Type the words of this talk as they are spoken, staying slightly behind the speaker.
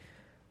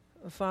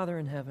Father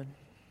in heaven,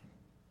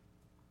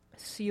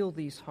 seal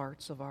these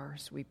hearts of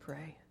ours, we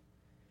pray.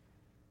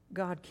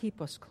 God,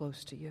 keep us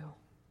close to you.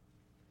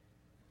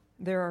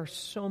 There are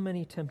so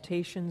many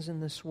temptations in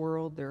this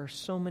world. There are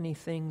so many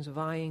things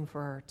vying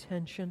for our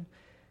attention.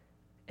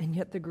 And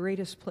yet the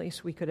greatest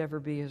place we could ever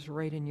be is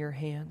right in your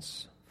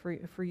hands,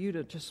 for you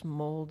to just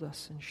mold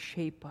us and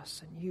shape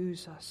us and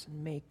use us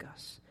and make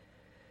us.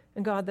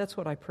 And God, that's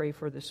what I pray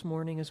for this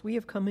morning. As we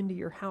have come into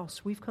your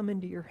house, we've come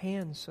into your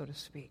hands, so to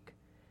speak.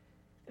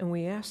 And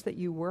we ask that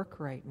you work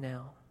right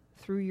now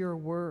through your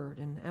word.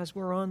 And as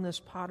we're on this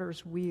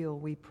potter's wheel,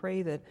 we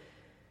pray that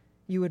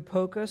you would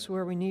poke us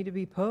where we need to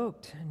be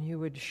poked, and you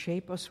would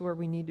shape us where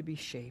we need to be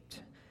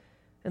shaped.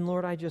 And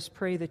Lord, I just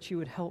pray that you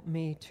would help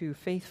me to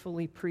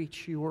faithfully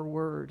preach your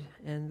word.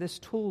 And this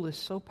tool is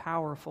so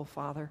powerful,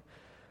 Father.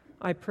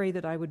 I pray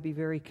that I would be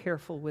very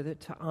careful with it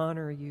to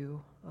honor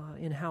you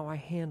in how I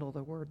handle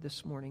the word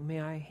this morning.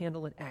 May I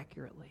handle it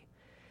accurately.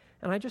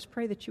 And I just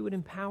pray that you would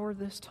empower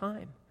this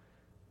time.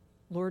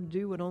 Lord,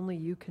 do what only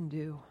you can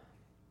do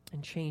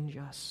and change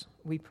us.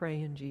 We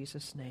pray in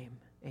Jesus' name.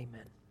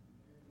 Amen.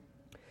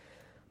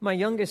 My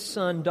youngest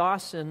son,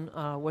 Dawson,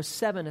 was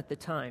 7 at the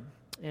time,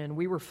 and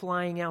we were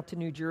flying out to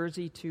New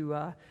Jersey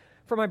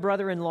for my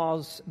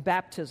brother-in-law's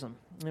baptism.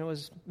 And it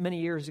was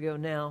many years ago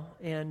now,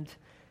 and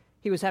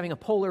he was having a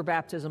polar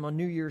baptism on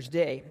New Year's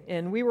Day.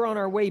 And we were on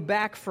our way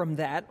back from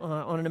that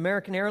on an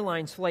American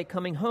Airlines flight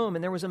coming home,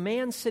 and there was a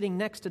man sitting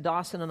next to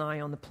Dawson and I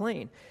on the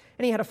plane.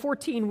 And he had a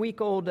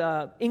 14-week-old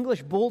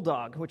English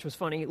bulldog, which was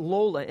funny,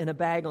 Lola, in a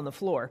bag on the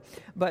floor.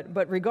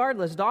 But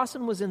regardless,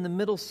 Dawson was in the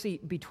middle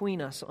seat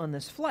between us on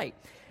this flight.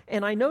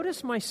 And I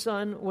noticed my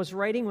son was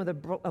writing with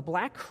a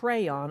black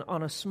crayon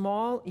on a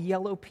small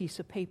yellow piece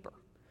of paper.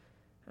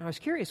 And I was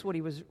curious what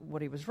he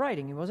was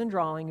writing. He wasn't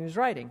drawing, he was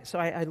writing. So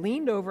I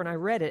leaned over and I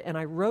read it, and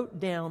I wrote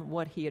down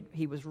what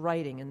he was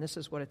writing, and this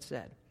is what it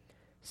said.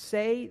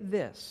 Say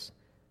this,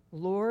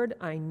 Lord,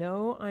 I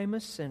know I'm a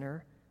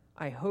sinner.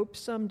 I hope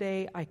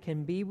someday I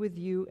can be with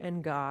you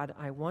and God.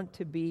 I want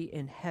to be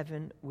in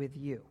heaven with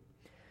you.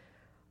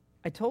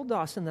 I told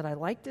Dawson that I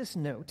liked this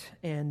note,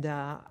 and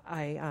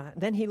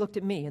then he looked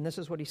at me, and this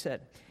is what he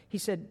said. He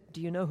said,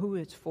 do you know who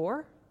it's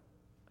for?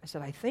 I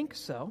said, I think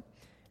so.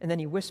 And then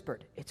he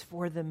whispered, it's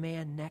for the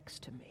man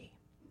next to me.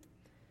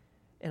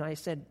 And I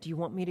said, do you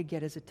want me to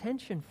get his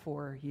attention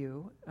for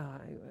you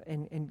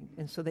and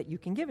so that you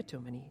can give it to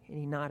him? And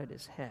he nodded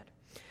his head.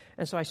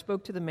 And so I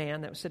spoke to the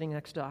man that was sitting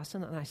next to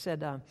Dawson, and I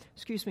said,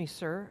 excuse me,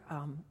 sir,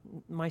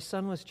 my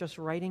son was just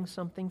writing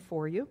something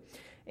for you,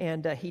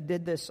 and he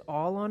did this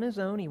all on his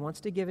own. He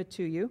wants to give it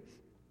to you,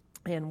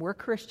 and we're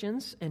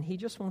Christians, and he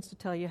just wants to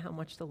tell you how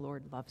much the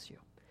Lord loves you.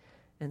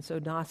 And so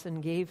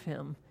Dawson gave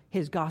him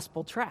his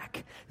gospel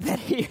tract that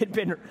he had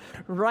been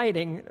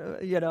writing,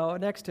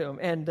 next to him.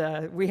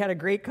 And we had a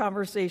great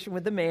conversation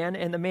with the man,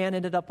 and the man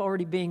ended up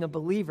already being a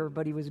believer,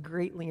 but he was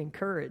greatly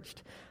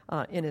encouraged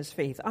in his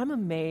faith. I'm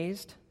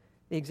amazed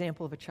the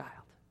example of a child.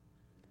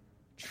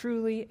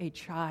 Truly, a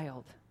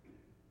child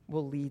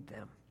will lead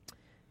them.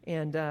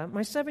 And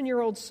my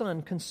 7-year-old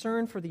son,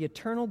 concerned for the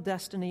eternal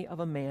destiny of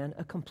a man,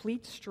 a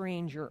complete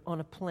stranger on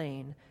a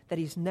plane that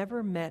he's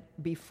never met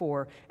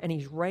before, and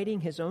he's writing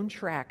his own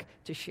tract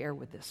to share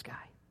with this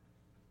guy.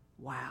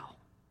 Wow.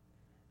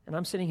 And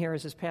I'm sitting here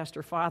as his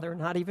pastor father,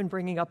 not even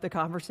bringing up the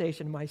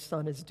conversation. My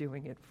son is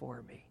doing it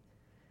for me.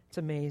 It's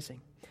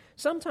amazing.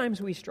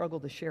 Sometimes we struggle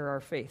to share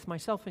our faith,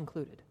 myself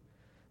included.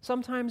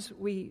 Sometimes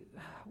we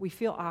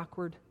feel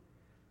awkward.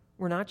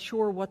 We're not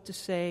sure what to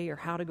say or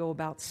how to go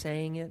about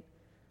saying it.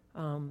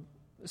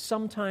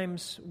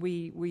 Sometimes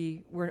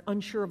we're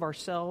unsure of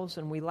ourselves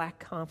and we lack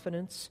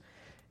confidence.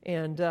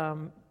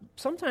 And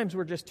sometimes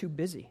we're just too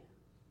busy.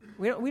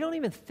 We don't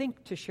even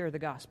think to share the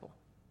gospel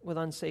with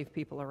unsaved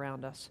people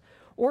around us.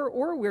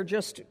 Or we're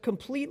just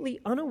completely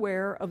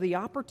unaware of the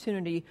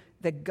opportunity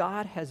that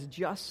God has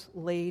just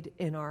laid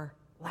in our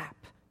lap,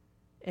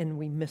 and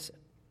we miss it.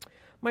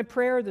 My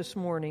prayer this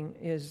morning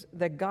is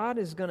that God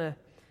is going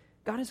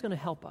to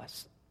help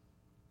us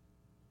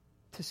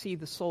to see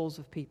the souls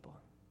of people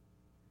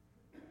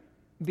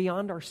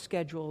beyond our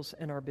schedules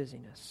and our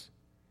busyness.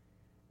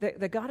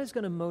 That God is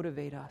going to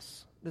motivate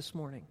us this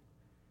morning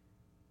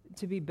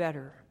to be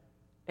better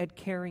at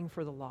caring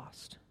for the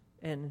lost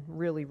and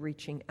really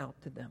reaching out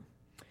to them.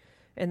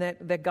 And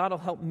that God will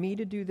help me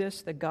to do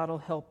this, that God will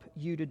help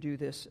you to do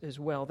this as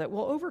well, that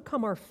we'll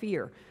overcome our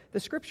fear.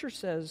 The Scripture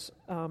says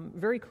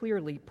very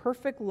clearly,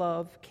 perfect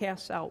love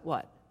casts out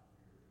what?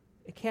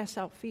 It casts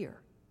out fear.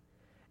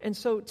 And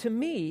so to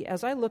me,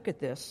 as I look at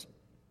this,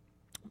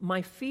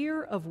 my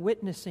fear of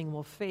witnessing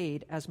will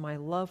fade as my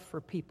love for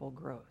people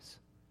grows.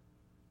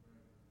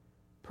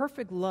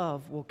 Perfect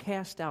love will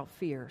cast out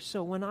fear.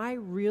 So when I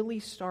really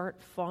start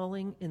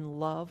falling in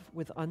love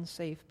with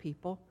unsaved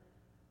people,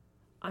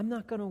 I'm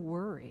not going to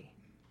worry.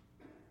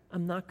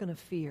 I'm not going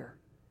to fear,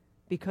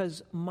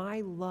 because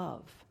my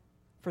love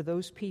for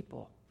those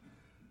people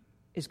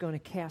is going to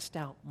cast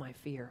out my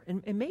fear.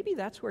 And maybe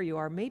that's where you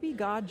are. Maybe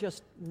God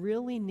just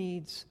really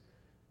needs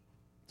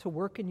to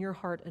work in your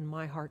heart and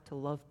my heart to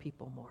love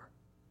people more.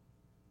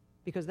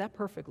 Because that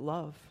perfect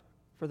love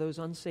for those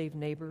unsaved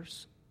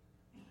neighbors,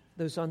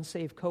 those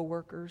unsaved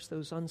coworkers,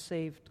 those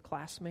unsaved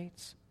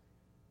classmates,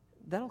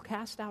 that'll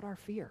cast out our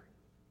fear.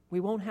 We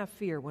won't have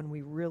fear when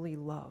we really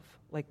love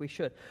like we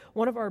should.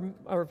 One of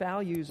our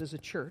values as a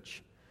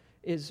church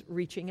is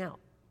reaching out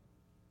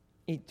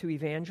to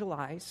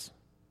evangelize,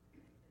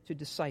 to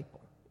disciple.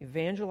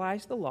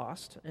 Evangelize the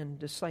lost and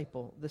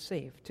disciple the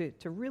saved,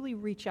 to really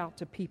reach out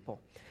to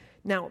people.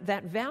 Now,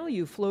 that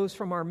value flows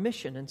from our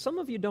mission, and some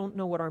of you don't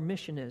know what our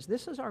mission is.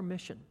 This is our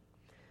mission,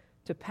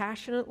 to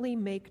passionately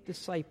make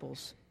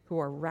disciples who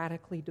are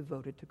radically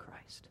devoted to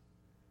Christ.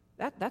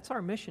 That's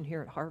our mission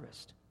here at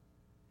Harvest,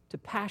 to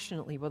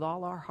passionately, with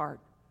all our heart,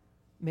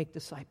 make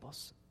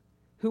disciples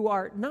who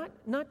are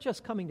not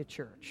just coming to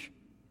church,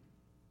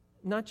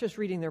 not just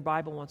reading their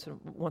Bible once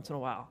in a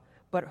while,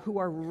 but who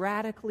are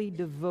radically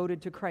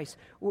devoted to Christ.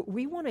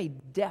 We want a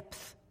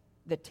depth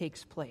that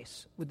takes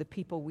place with the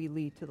people we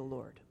lead to the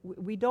Lord.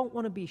 We don't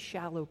want to be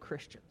shallow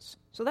Christians.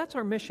 So that's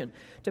our mission,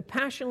 to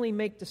passionately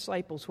make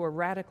disciples who are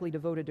radically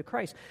devoted to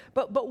Christ.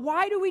 But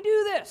why do we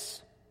do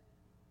this?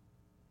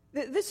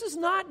 This is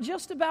not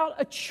just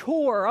about a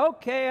chore.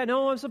 Okay, I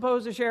know I'm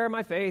supposed to share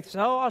my faith,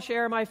 so I'll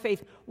share my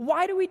faith.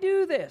 Why do we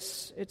do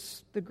this?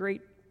 It's the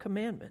great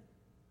commandment.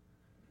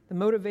 The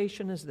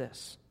motivation is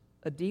this: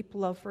 a deep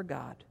love for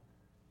God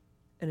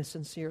and a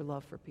sincere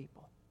love for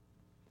people.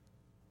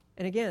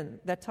 And again,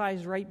 that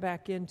ties right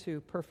back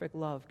into perfect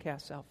love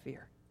casts out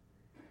fear.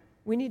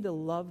 We need to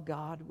love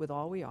God with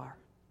all we are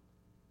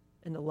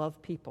and to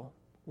love people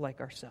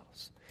like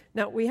ourselves.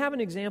 Now, we have an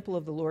example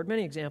of the Lord,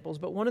 many examples,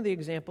 but one of the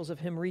examples of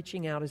him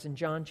reaching out is in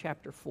John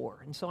chapter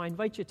 4. And so I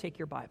invite you to take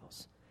your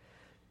Bibles.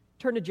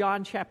 Turn to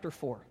John chapter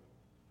 4.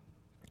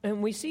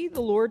 And we see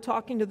the Lord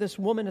talking to this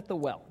woman at the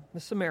well, the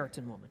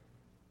Samaritan woman,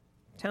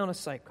 town of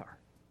Sychar.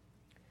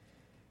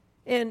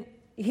 And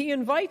he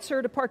invites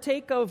her to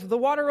partake of the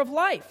water of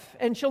life,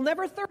 and she'll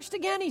never thirst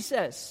again, he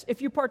says,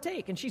 if you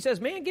partake. And she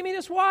says, man, give me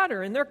this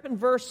water. And they're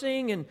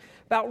conversing and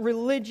about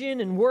religion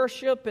and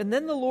worship, and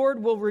then the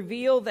Lord will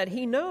reveal that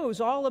he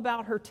knows all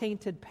about her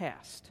tainted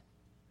past.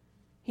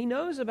 He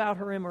knows about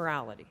her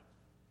immorality,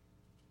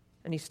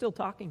 and he's still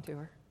talking to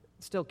her,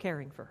 still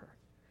caring for her.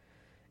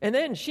 And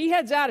then she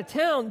heads out of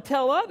town to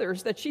tell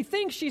others that she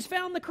thinks she's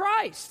found the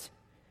Christ.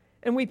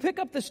 And we pick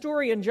up the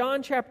story in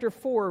John chapter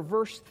 4,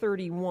 verse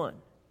 31.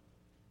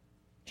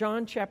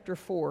 John chapter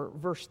 4,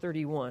 verse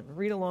 31.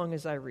 Read along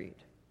as I read.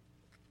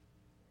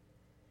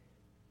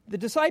 The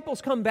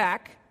disciples come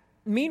back.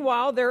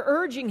 Meanwhile, they're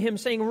urging him,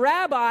 saying,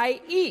 Rabbi,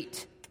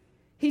 eat.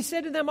 He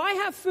said to them, I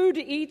have food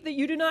to eat that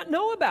you do not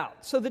know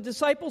about. So the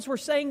disciples were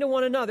saying to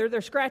one another,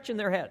 they're scratching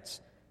their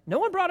heads, no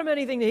one brought him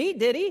anything to eat,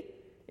 did he?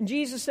 And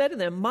Jesus said to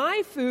them,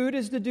 my food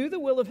is to do the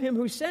will of him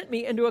who sent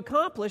me and to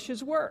accomplish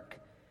his work.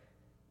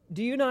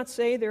 Do you not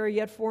say there are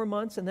yet 4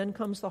 months, and then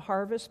comes the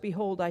harvest?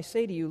 Behold, I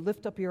say to you,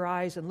 lift up your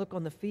eyes and look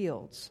on the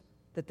fields,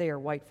 that they are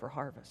white for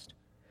harvest.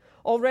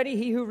 Already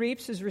he who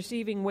reaps is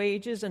receiving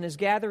wages and is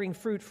gathering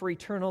fruit for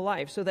eternal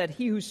life, so that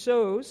he who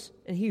sows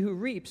and he who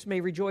reaps may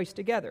rejoice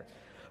together.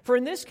 For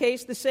in this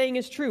case the saying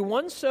is true,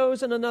 one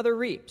sows and another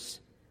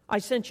reaps. I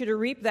sent you to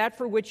reap that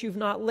for which you've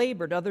not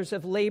labored. Others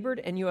have labored,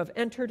 and you have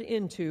entered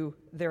into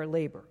their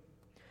labor.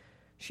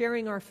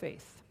 Sharing our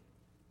faith,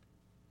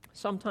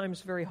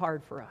 sometimes very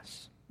hard for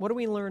us. What do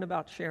we learn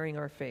about sharing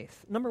our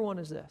faith? Number one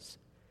is this: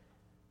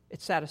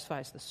 it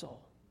satisfies the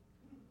soul.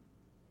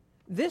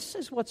 This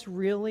is what's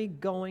really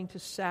going to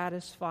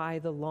satisfy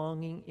the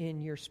longing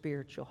in your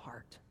spiritual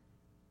heart.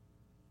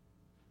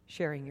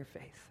 Sharing your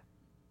faith.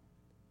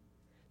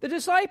 The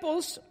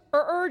disciples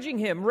are urging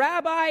him,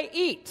 Rabbi,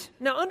 eat.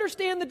 Now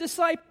understand the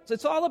disciples.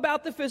 It's all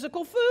about the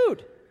physical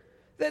food.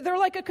 They're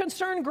like a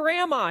concerned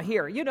grandma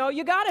here. You know,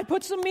 you got to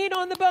put some meat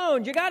on the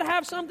bones. You got to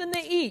have something to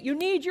eat. You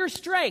need your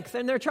strength.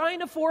 And they're trying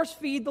to force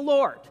feed the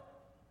Lord.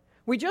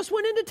 We just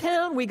went into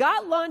town. We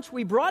got lunch.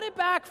 We brought it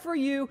back for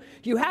you.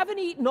 You haven't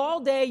eaten all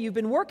day. You've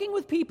been working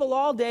with people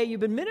all day. You've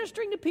been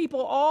ministering to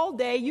people all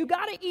day. You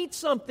got to eat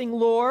something,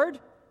 Lord.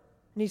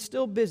 And he's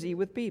still busy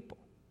with people.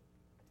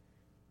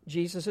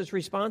 Jesus'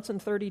 response in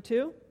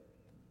 32,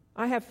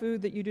 I have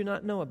food that you do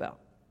not know about.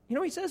 You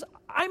know, he says,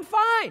 I'm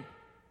fine.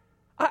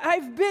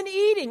 I've been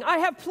eating. I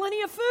have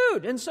plenty of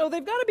food. And so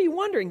they've got to be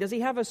wondering, does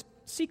he have a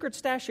secret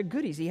stash of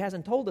goodies he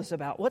hasn't told us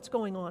about? What's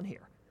going on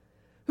here?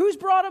 Who's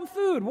brought him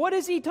food? What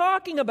is he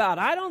talking about?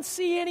 I don't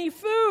see any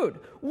food.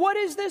 What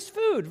is this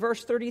food?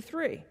 Verse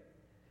 33.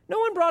 No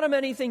one brought him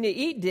anything to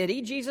eat, did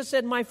he? Jesus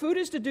said, my food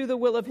is to do the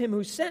will of him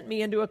who sent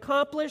me and to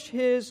accomplish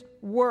his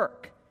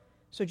work.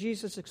 So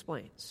Jesus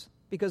explains,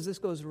 because this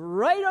goes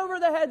right over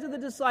the heads of the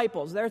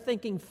disciples. They're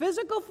thinking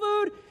physical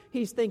food.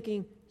 He's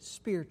thinking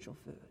spiritual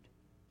food.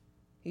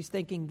 He's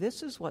thinking,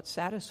 this is what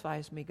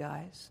satisfies me,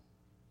 guys.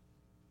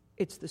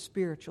 It's the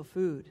spiritual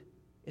food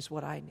is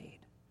what I need.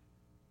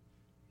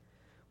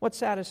 What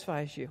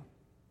satisfies you?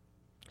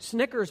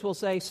 Snickers will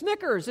say,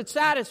 Snickers, it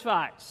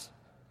satisfies.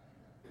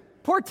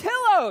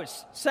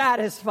 Portillo's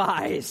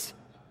satisfies.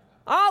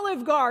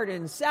 Olive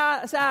Garden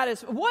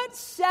satisfies. What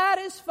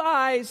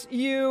satisfies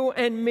you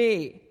and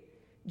me?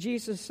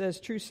 Jesus says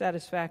true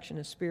satisfaction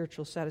is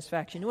spiritual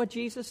satisfaction. You know what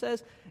Jesus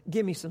says?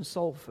 Give me some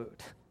soul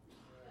food.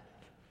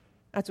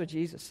 That's what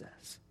Jesus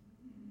says.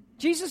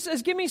 Jesus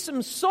says, give me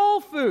some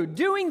soul food,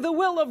 doing the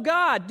will of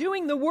God,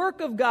 doing the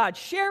work of God,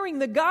 sharing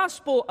the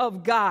gospel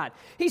of God.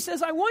 He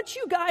says, I want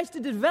you guys to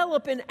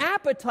develop an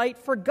appetite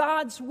for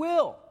God's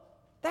will.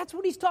 That's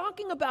what he's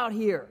talking about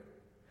here.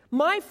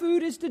 My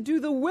food is to do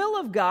the will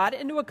of God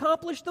and to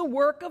accomplish the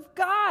work of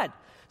God.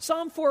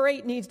 Psalm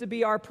 4:8 needs to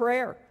be our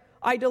prayer.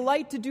 I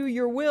delight to do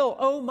your will,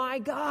 oh my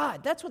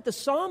God. That's what the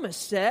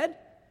psalmist said.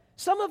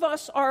 Some of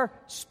us are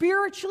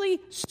spiritually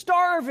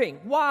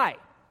starving. Why?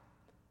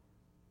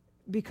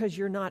 Because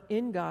you're not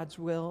in God's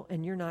will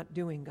and you're not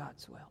doing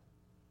God's will.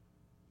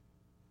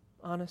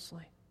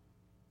 Honestly.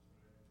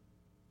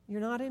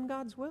 You're not in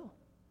God's will.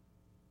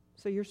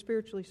 So you're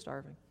spiritually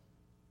starving.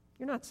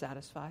 You're not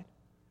satisfied.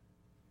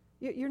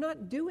 You're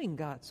not doing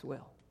God's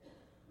will.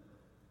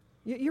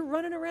 You're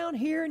running around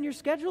here and your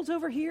schedule's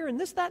over here and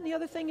this, that, and the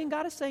other thing, and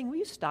God is saying, will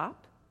you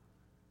stop?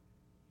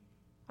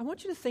 I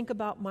want you to think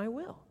about my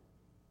will.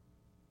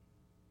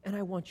 And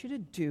I want you to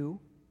do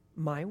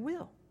my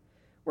will.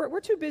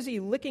 We're too busy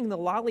licking the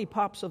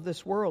lollipops of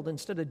this world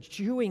instead of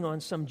chewing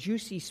on some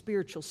juicy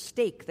spiritual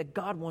steak that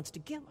God wants to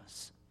give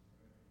us.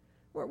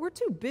 We're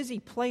too busy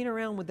playing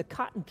around with the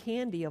cotton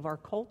candy of our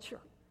culture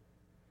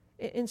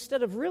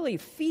instead of really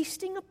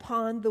feasting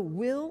upon the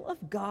will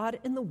of God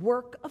and the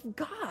work of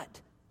God.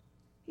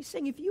 He's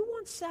saying if you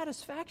want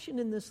satisfaction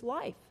in this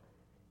life,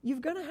 you're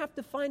going to have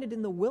to find it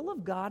in the will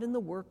of God and the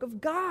work of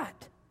God.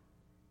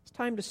 It's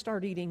time to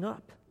start eating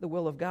up the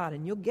will of God,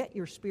 and you'll get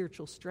your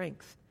spiritual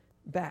strength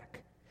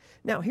back.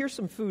 Now, here's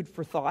some food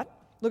for thought.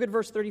 Look at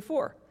verse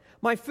 34.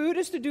 My food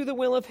is to do the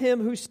will of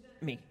him who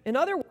sent me. In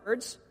other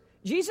words,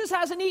 Jesus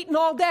hasn't eaten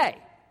all day.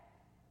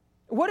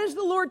 What is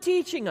the Lord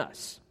teaching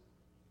us?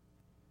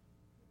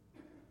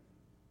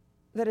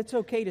 That it's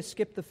okay to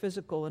skip the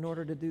physical in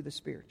order to do the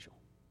spiritual.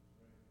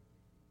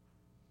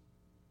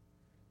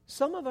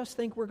 Some of us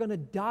think we're going to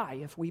die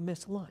if we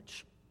miss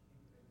lunch.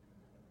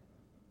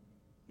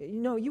 You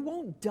know, you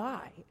won't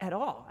die at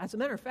all. As a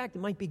matter of fact, it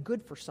might be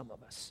good for some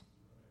of us.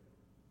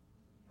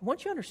 I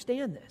want you to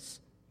understand this.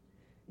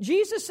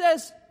 Jesus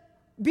says,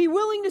 be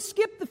willing to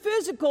skip the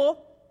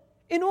physical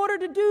in order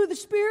to do the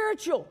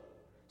spiritual.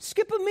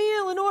 Skip a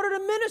meal in order to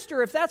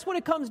minister, if that's what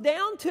it comes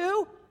down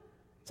to.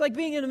 It's like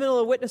being in the middle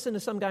of witnessing to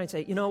some guy and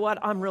say, you know what,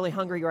 I'm really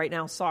hungry right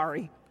now,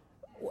 sorry.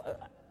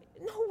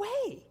 No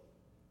way.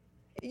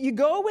 You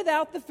go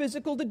without the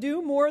physical to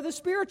do more of the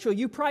spiritual.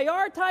 You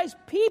prioritize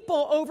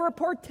people over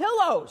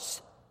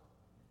Portillo's.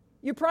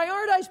 You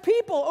prioritize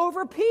people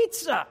over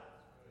pizza.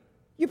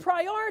 You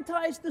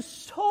prioritize the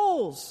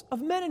souls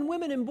of men and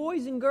women and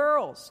boys and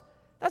girls.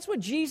 That's what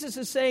Jesus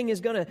is saying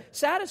is going to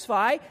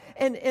satisfy.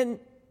 And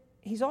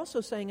he's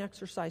also saying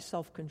exercise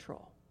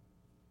self-control.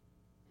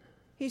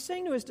 He's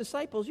saying to his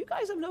disciples, you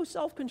guys have no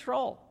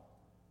self-control.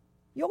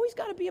 You always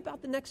got to be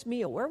about the next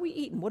meal. Where are we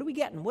eating? What are we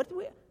getting?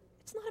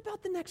 It's not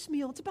about the next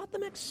meal. It's about the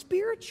next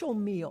spiritual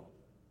meal.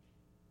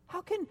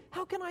 How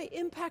can I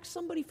impact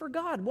somebody for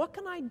God? What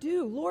can I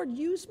do? Lord,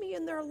 use me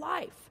in their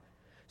life.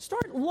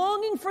 Start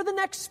longing for the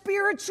next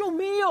spiritual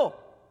meal,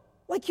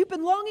 like you've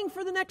been longing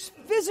for the next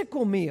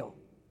physical meal.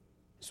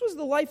 This was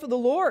the life of the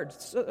Lord.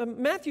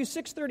 Matthew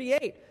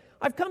 6:38.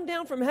 I've come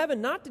down from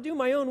heaven not to do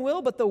my own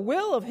will, but the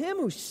will of him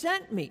who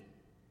sent me.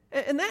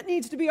 And that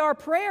needs to be our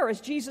prayer, as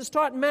Jesus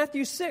taught in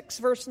Matthew 6,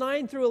 verse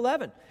 9 through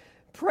 11.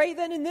 Pray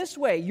then in this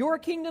way, your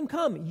kingdom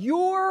come,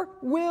 your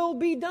will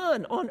be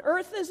done on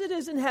earth as it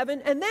is in heaven.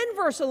 And then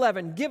verse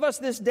 11, give us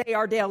this day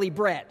our daily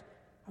bread.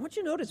 I want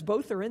you to notice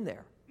both are in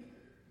there.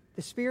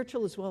 The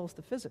spiritual as well as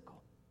the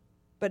physical.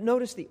 But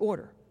notice the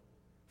order.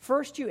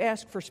 First you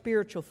ask for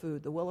spiritual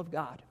food, the will of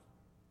God.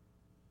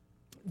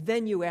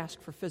 Then you ask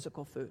for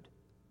physical food,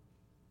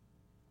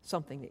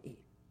 something to eat.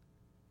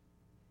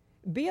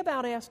 Be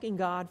about asking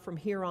God from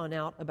here on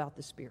out about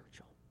the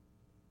spiritual.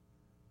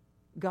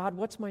 God,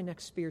 what's my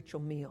next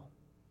spiritual meal?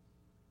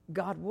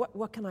 God,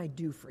 what can I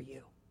do for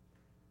you?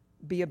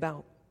 Be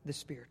about the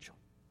spiritual.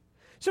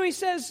 So he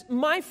says,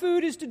 my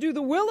food is to do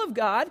the will of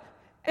God.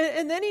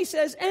 And then he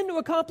says, and to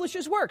accomplish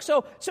his work.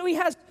 So he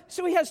has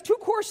two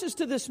courses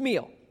to this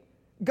meal.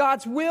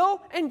 God's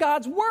will and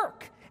God's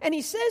work. And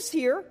he says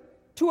here,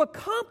 to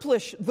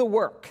accomplish the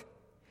work.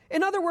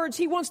 In other words,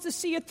 he wants to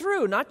see it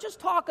through, not just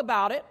talk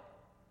about it,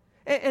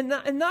 and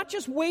not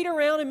just wait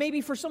around and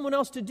maybe for someone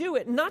else to do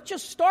it, not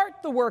just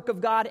start the work of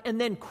God and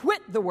then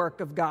quit the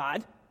work of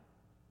God.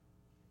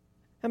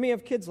 How many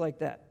have kids like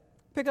that?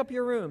 Pick up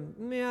your room.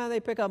 Yeah, they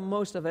pick up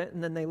most of it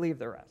and then they leave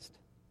the rest.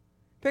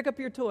 Pick up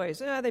your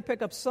toys. Yeah, they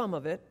pick up some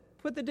of it.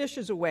 Put the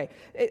dishes away.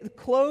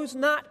 Clothes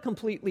not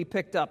completely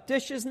picked up.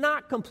 Dishes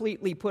not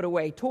completely put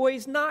away.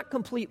 Toys not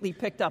completely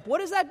picked up.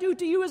 What does that do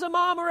to you as a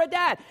mom or a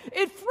dad?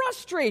 It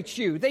frustrates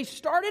you. They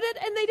started it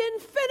and they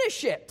didn't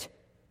finish it.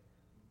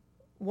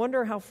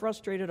 Wonder how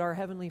frustrated our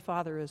Heavenly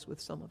Father is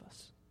with some of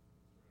us.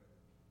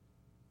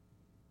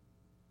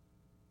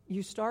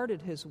 You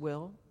started His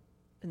will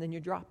and then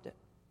you dropped it.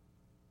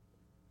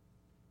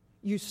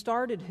 You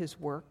started His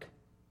work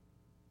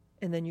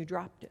and then you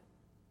dropped it.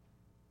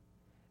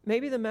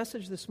 Maybe the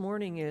message this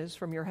morning is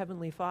from your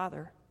Heavenly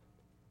Father,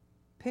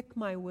 pick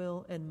my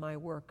will and my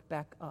work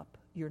back up.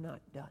 You're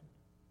not done.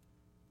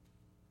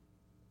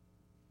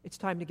 It's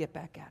time to get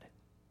back at it.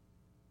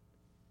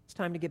 It's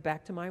time to get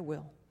back to my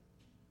will.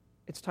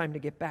 It's time to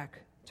get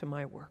back to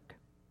my work.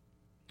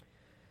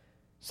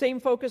 Same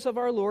focus of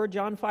our Lord,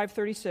 John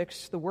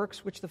 5:36, the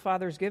works which the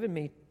Father has given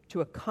me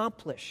to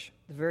accomplish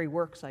the very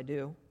works I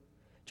do.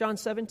 John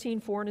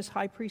 17:4 in his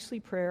high priestly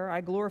prayer,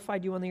 I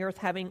glorified you on the earth,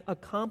 having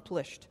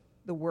accomplished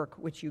the work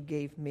which you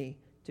gave me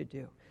to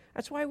do.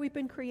 That's why we've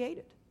been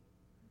created,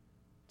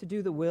 to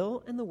do the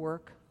will and the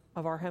work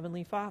of our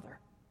Heavenly Father.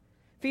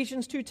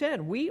 Ephesians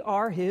 2:10, we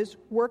are His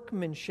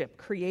workmanship,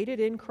 created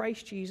in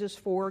Christ Jesus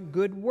for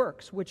good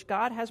works, which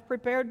God has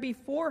prepared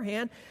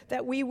beforehand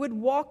that we would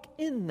walk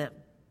in them.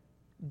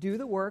 Do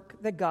the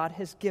work that God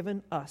has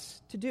given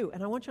us to do.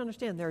 And I want you to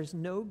understand, there is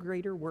no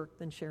greater work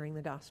than sharing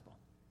the gospel.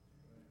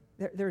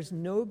 There's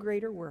no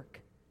greater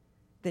work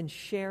than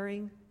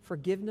sharing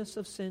forgiveness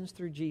of sins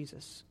through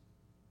Jesus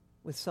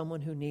with someone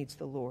who needs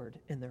the Lord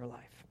in their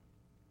life.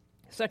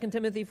 2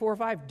 Timothy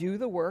 4:5, do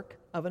the work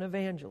of an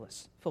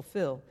evangelist.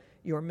 Fulfill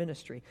your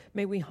ministry.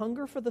 May we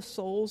hunger for the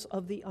souls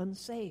of the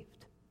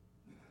unsaved,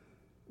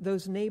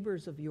 those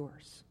neighbors of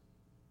yours,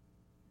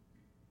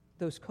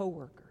 those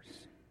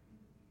co-workers,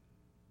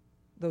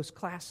 those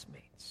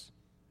classmates.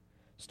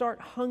 Start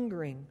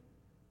hungering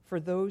for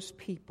those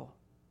people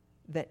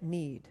that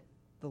need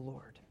the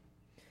Lord.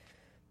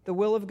 The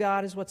will of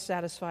God is what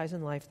satisfies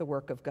in life the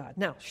work of God.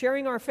 Now,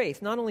 sharing our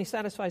faith not only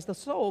satisfies the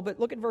soul, but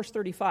look at verse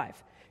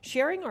 35.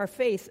 Sharing our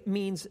faith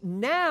means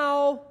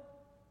now,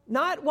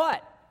 not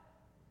what?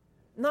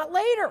 Not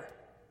later.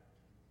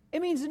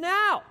 It means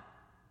now,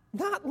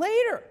 not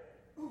later.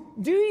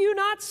 Do you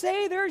not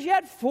say there's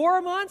yet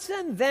 4 months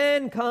and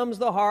then comes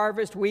the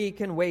harvest? We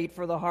can wait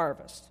for the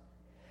harvest.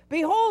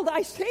 Behold,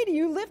 I say to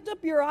you, lift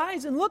up your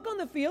eyes and look on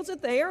the fields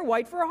that they are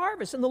white for a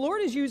harvest. And the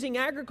Lord is using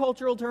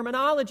agricultural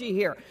terminology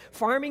here.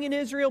 Farming in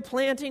Israel,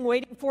 planting,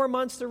 waiting 4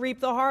 months to reap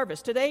the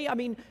harvest. Today,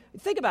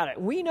 think about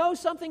it. We know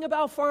something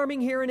about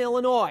farming here in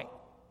Illinois.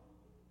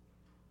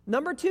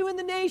 Number 2 in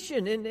the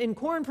nation in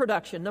corn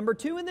production. Number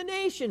 2 in the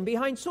nation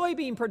behind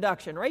soybean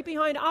production, right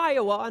behind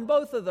Iowa on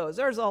both of those.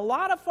 There's a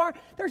lot of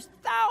there's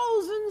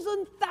thousands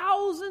and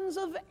thousands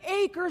of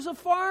acres of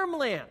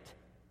farmland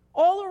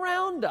all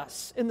around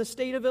us in the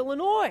state of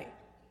Illinois.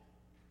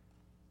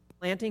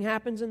 Planting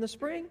happens in the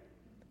spring.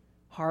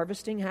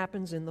 Harvesting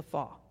happens in the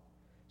fall.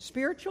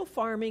 Spiritual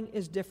farming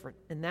is different,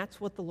 and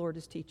that's what the Lord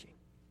is teaching.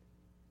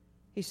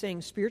 He's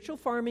saying spiritual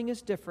farming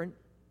is different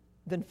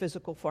than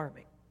physical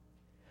farming.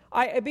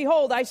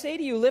 Behold, I say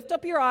to you, lift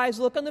up your eyes,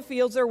 look on the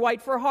fields, they're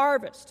white for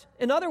harvest.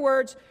 In other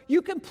words,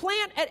 you can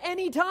plant at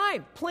any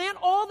time. Plant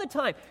all the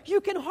time. You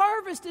can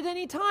harvest at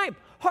any time.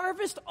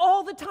 Harvest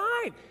all the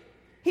time.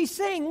 He's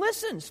saying,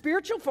 listen,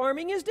 spiritual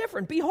farming is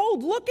different.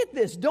 Behold, look at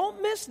this.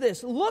 Don't miss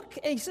this. Look,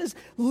 he says,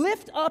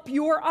 lift up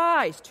your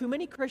eyes. Too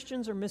many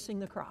Christians are missing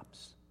the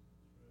crops.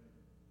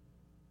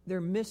 They're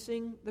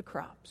missing the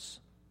crops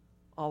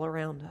all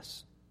around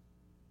us.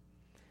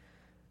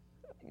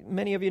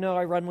 Many of you know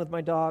I run with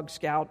my dog,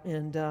 Scout,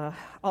 and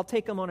I'll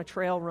take him on a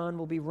trail run.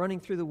 We'll be running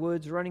through the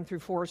woods, running through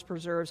forest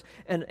preserves,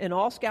 and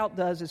all Scout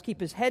does is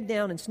keep his head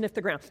down and sniff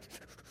the ground.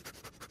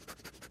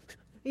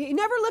 He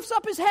never lifts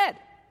up his head.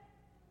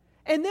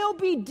 And there'll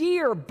be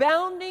deer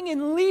bounding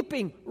and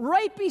leaping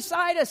right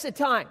beside us at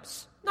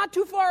times, not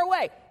too far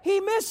away. He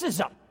misses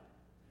them.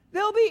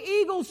 There'll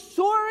be eagles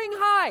soaring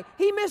high.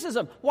 He misses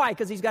them. Why?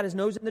 Because he's got his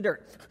nose in the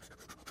dirt.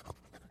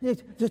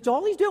 That's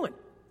all he's doing.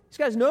 He's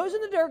got his nose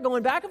in the dirt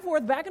going back and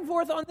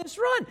forth on this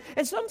run.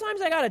 And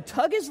sometimes I got to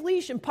tug his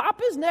leash and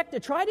pop his neck to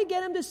try to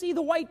get him to see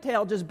the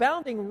whitetail just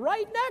bounding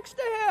right next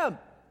to him.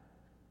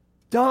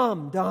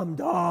 Dumb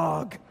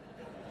dog.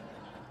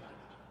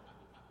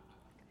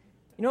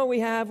 You know what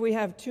we have? We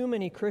have too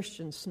many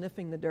Christians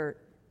sniffing the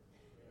dirt.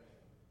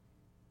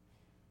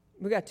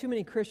 We got too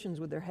many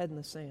Christians with their head in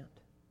the sand.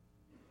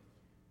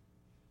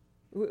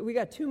 We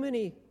got too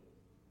many,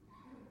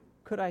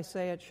 could I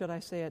say it, should I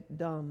say it,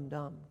 dumb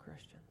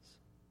Christians.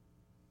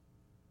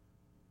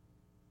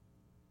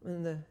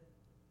 And the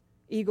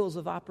eagles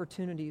of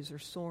opportunities are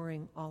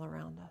soaring all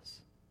around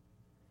us.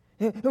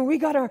 We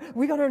got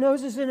our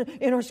noses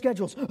in our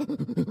schedules.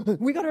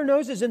 We got our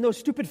noses in those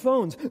stupid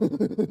phones.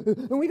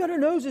 And we got our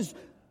noses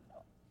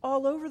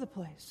all over the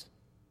place.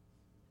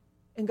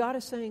 And God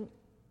is saying,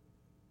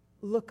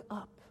 look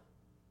up.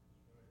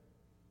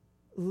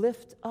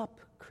 Lift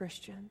up,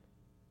 Christian.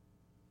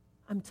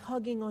 I'm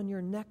tugging on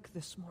your neck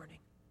this morning.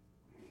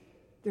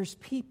 There's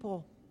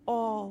people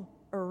all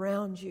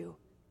around you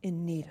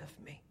in need of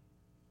me.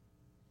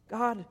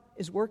 God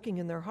is working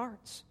in their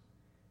hearts.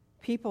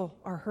 People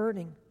are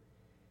hurting.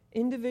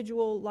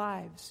 Individual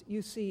lives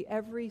you see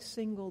every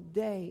single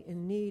day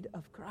in need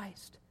of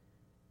Christ.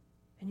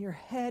 And your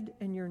head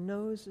and your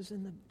nose is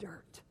in the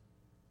dirt.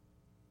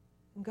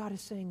 And God is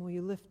saying, will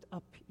you lift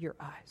up your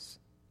eyes?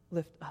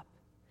 Lift up.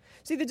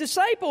 See, the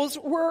disciples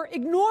were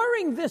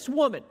ignoring this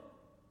woman.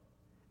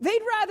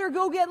 They'd rather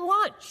go get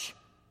lunch.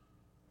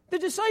 The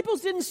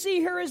disciples didn't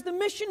see her as the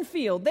mission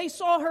field. They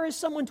saw her as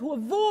someone to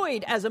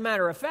avoid, as a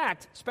matter of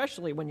fact,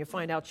 especially when you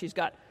find out she's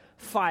got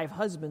 5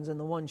 husbands and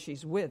the one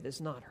she's with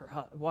is not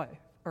her wife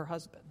or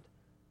husband.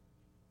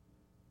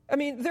 I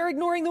mean, they're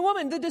ignoring the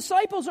woman. The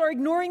disciples are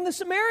ignoring the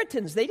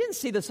Samaritans. They didn't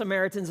see the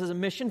Samaritans as a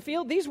mission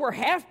field. These were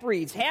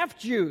half-breeds,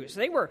 half-Jews.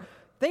 They were,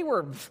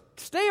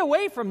 stay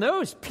away from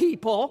those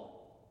people.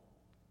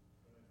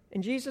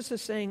 And Jesus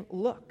is saying,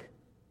 look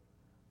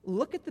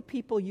at the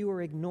people you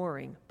are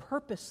ignoring,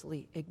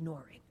 purposely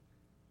ignoring.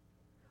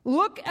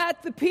 Look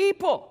at the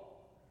people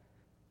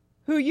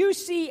who you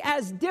see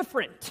as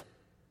different,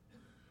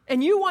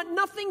 and you want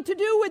nothing to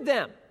do with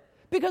them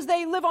because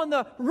they live on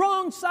the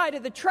wrong side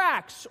of the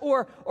tracks,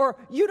 or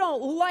you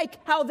don't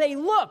like how they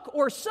look,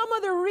 or some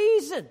other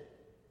reason.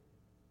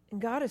 And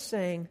God is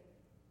saying,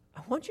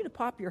 I want you to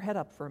pop your head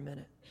up for a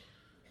minute.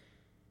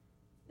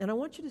 And I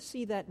want you to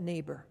see that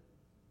neighbor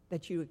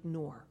that you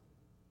ignore.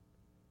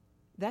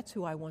 That's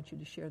who I want you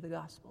to share the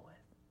gospel with.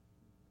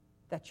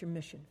 That's your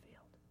mission field.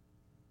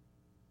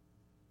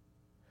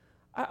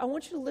 I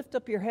want you to lift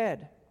up your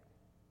head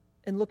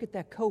and look at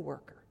that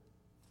coworker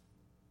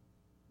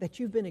that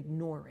you've been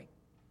ignoring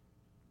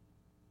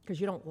because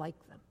you don't like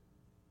them.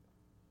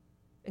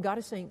 And God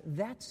is saying,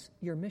 that's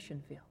your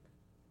mission field.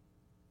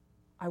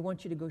 I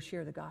want you to go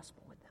share the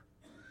gospel with them.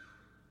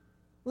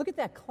 Look at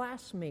that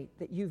classmate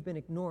that you've been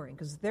ignoring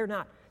because they're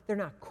not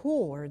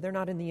cool, or they're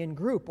not in the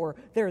in-group, or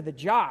they're the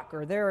jock,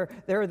 or they're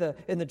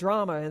in the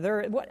drama, and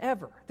they're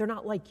whatever. They're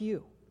not like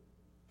you.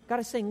 God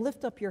is saying,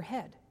 lift up your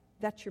head.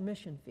 That's your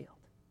mission field.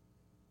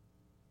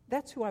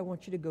 That's who I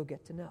want you to go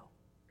get to know.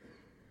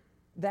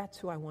 That's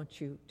who I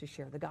want you to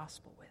share the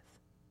gospel with.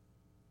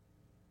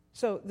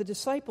 So the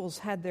disciples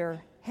had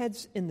their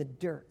heads in the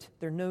dirt,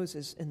 their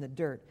noses in the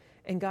dirt.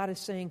 And God is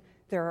saying,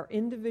 there are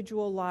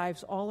individual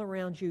lives all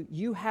around you.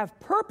 You have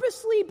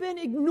purposely been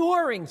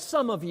ignoring,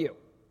 some of you.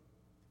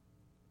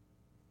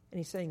 And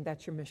he's saying,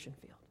 that's your mission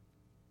field.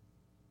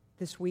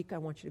 This week, I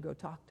want you to go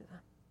talk to them.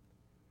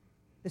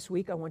 This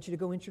week, I want you to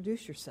go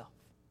introduce yourself.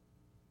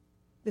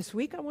 This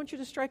week, I want you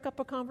to strike up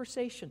a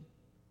conversation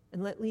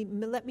and let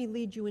me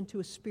lead you into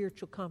a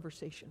spiritual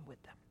conversation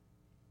with them.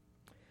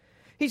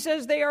 He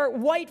says they are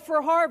white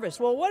for harvest.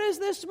 Well, what does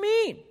this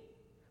mean?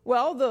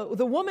 Well,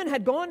 the woman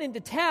had gone into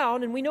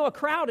town, and we know a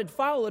crowd had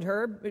followed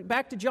her.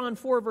 Back to John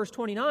 4, verse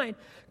 29.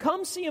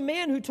 Come see a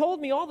man who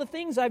told me all the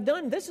things I've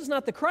done. This is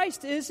not the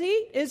Christ, is he?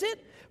 Is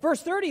it?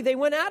 Verse 30, they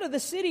went out of the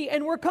city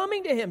and were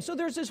coming to him. So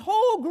there's this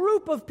whole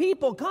group of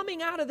people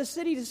coming out of the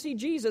city to see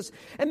Jesus.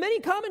 And many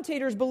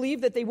commentators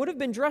believe that they would have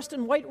been dressed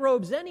in white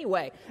robes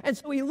anyway. And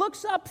so he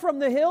looks up from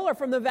the hill or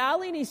from the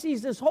valley, and he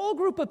sees this whole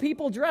group of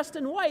people dressed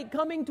in white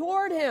coming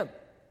toward him.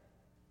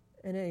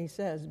 And then he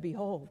says,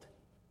 behold,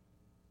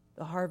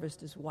 the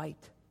harvest is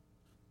white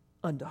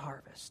unto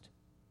harvest.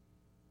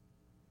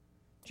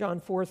 John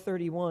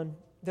 4:31,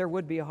 there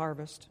would be a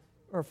harvest.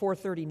 Or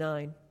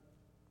 4:39.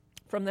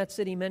 From that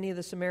city, many of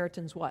the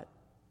Samaritans, what?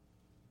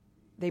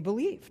 They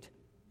believed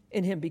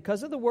in him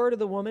because of the word of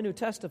the woman who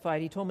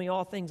testified. He told me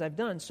all things I've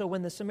done. So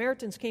when the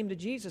Samaritans came to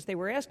Jesus, they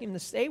were asking him to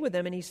stay with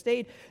them, and he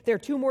stayed there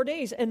 2 more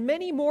days. And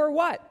many more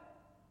what?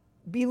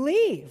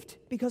 Believed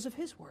because of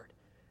his word.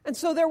 And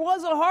so there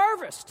was a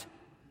harvest.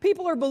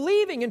 People are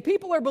believing, and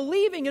people are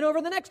believing, and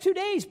over the next 2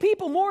 days,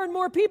 more and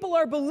more people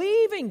are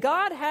believing.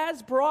 God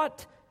has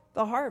brought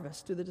the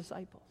harvest to the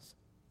disciples,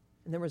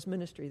 and there was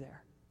ministry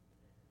there.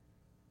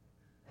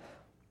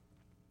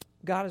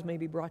 God has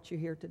maybe brought you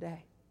here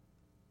today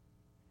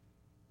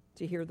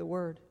to hear the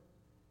word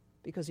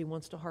because he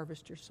wants to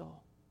harvest your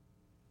soul.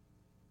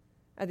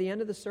 At the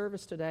end of the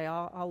service today,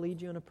 I'll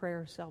lead you in a prayer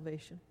of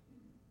salvation.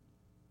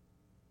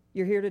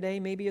 You're here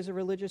today maybe as a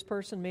religious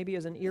person, maybe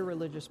as an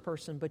irreligious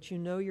person, but you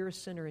know you're a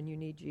sinner and you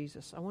need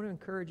Jesus. I want to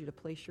encourage you to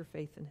place your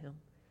faith in him.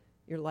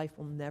 Your life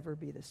will never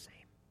be the same.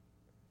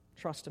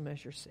 Trust him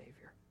as your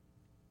Savior.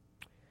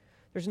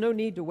 There's no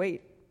need to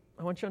wait.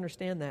 I want you to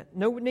understand that.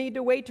 No need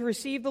to wait to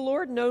receive the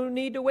Lord. No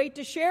need to wait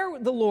to share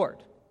with the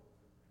Lord.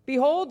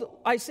 Behold,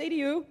 I say to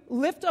you,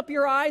 lift up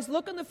your eyes,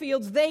 look in the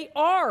fields. They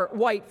are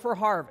white for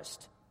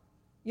harvest.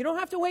 You don't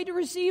have to wait to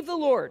receive the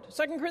Lord.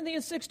 2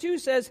 Corinthians 6:2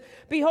 says,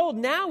 behold,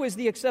 now is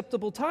the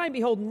acceptable time.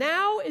 Behold,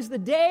 now is the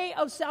day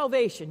of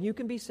salvation. You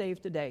can be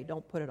saved today.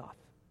 Don't put it off.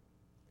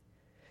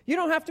 You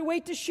don't have to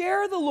wait to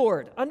share the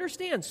Lord.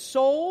 Understand,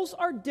 souls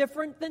are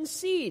different than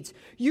seeds.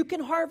 You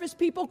can harvest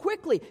people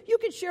quickly. You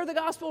can share the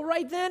gospel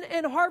right then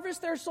and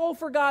harvest their soul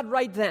for God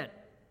right then.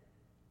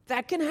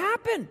 That can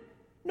happen.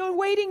 No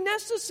waiting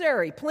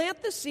necessary.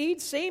 Plant the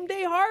seed, same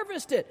day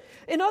harvest it.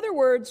 In other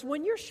words,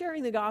 when you're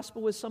sharing the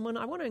gospel with someone,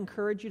 I want to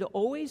encourage you to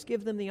always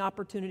give them the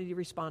opportunity to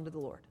respond to the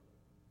Lord.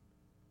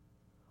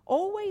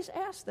 Always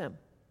ask them.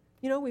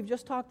 You know, we've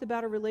just talked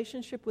about a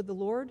relationship with the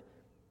Lord.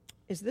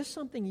 Is this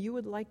something you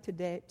would like to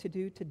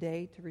do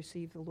today to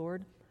receive the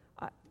Lord?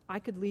 I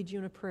could lead you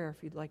in a prayer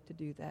if you'd like to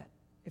do that,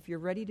 if you're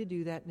ready to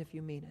do that and if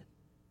you mean it.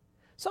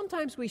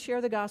 Sometimes we share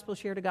the gospel,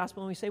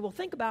 and we say, well,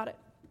 think about it.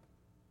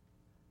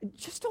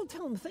 Just don't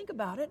tell them to think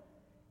about it.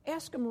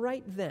 Ask them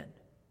right then.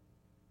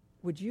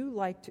 would you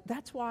like to?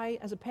 That's why,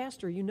 as a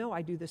pastor,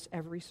 I do this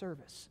every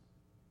service.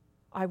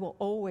 I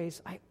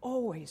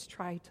always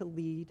try to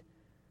lead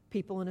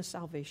people in a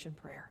salvation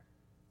prayer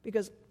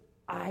because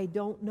I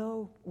don't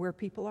know where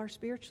people are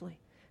spiritually.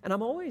 And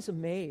I'm always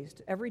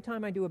amazed every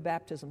time I do a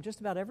baptism,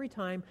 just about every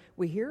time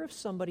we hear of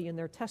somebody in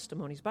their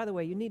testimonies. By the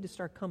way, you need to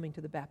start coming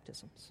to the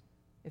baptisms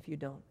if you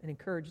don't, and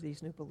encourage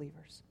these new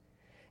believers.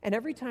 And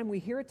every time we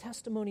hear a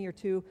testimony or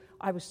two,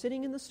 I was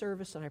sitting in the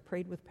service and I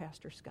prayed with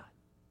Pastor Scott.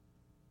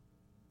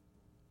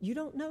 You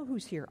don't know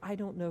who's here. I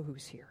don't know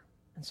who's here.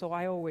 And so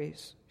I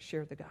always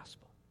share the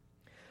gospel.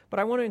 But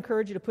I want to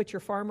encourage you to put your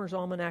Farmer's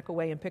Almanac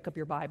away and pick up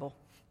your Bible.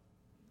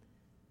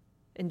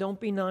 And don't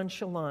be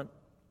nonchalant.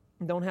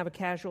 And don't have a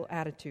casual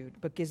attitude,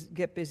 but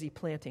get busy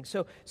planting.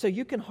 So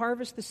you can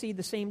harvest the seed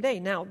the same day.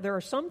 Now, there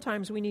are some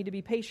times we need to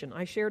be patient.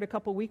 I shared a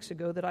couple weeks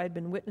ago that I had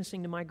been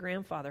witnessing to my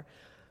grandfather.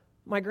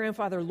 My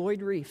grandfather,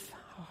 Lloyd Reef,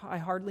 I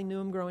hardly knew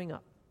him growing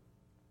up.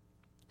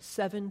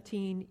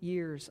 17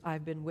 years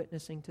I've been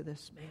witnessing to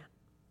this man.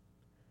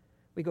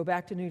 We go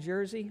back to New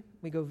Jersey.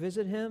 We go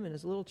visit him in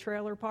his little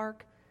trailer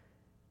park.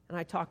 And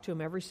I talk to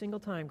him every single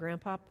time.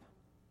 Grandpa,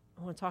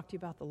 I want to talk to you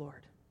about the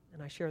Lord.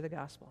 And I share the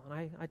gospel.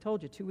 And I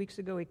told you, 2 weeks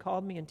ago, he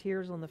called me in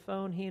tears on the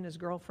phone. He and his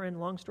girlfriend,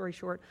 long story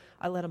short,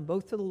 I led them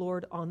both to the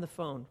Lord on the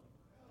phone.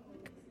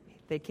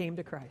 They came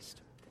to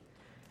Christ.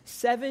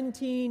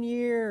 17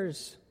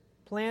 years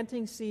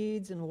planting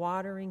seeds and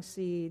watering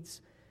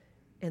seeds.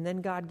 And then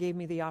God gave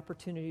me the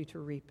opportunity to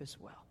reap as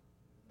well.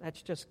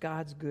 That's just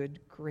God's good,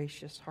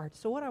 gracious heart.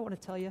 So what I want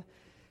to tell you,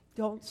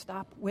 don't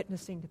stop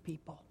witnessing to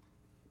people.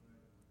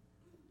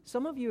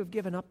 Some of you have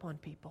given up on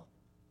people.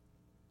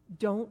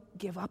 Don't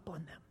give up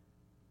on them.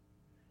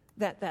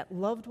 That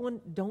loved one,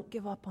 don't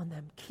give up on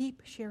them.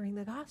 Keep sharing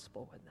the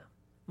gospel with them.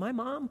 My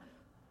mom,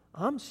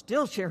 I'm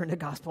still sharing the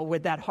gospel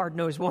with that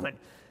hard-nosed woman.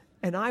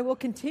 And I will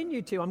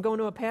continue to. I'm going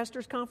to a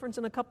pastor's conference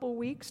in a couple of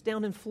weeks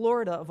down in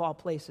Florida, of all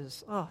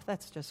places. Oh,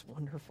 that's just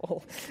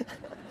wonderful.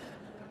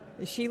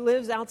 She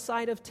lives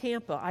outside of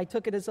Tampa. I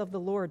took it as of the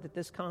Lord that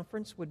this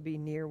conference would be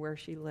near where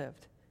she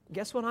lived.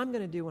 Guess what I'm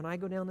going to do when I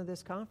go down to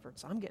this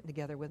conference? I'm getting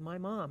together with my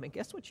mom. And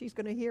guess what she's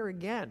going to hear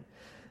again?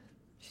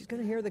 She's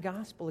going to hear the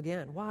gospel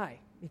again. Why?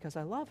 Because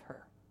I love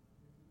her.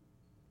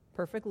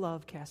 Perfect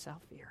love casts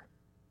out fear.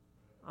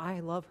 I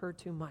love her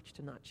too much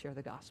to not share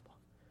the gospel.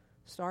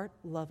 Start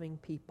loving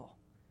people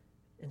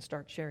and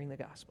start sharing the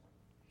gospel.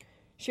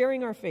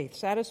 Sharing our faith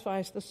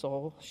satisfies the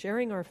soul.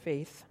 Sharing our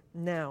faith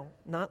now,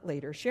 not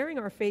later. Sharing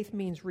our faith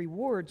means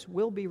rewards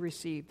will be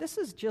received. This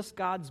is just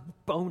God's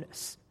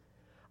bonus.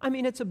 I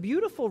mean, it's a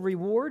beautiful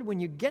reward when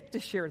you get to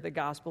share the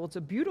gospel. It's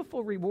a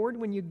beautiful reward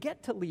when you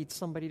get to lead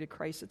somebody to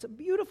Christ. It's a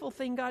beautiful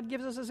thing God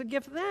gives us as a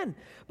gift then.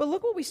 But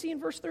look what we see in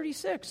verse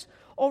 36.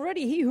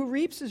 Already he who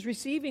reaps is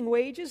receiving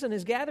wages and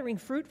is gathering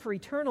fruit for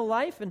eternal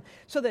life, and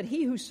so that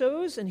he who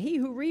sows and he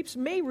who reaps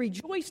may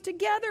rejoice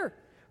together.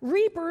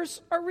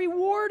 Reapers are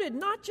rewarded,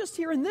 not just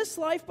here in this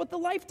life, but the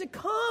life to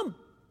come.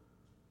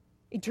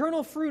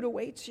 Eternal fruit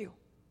awaits you.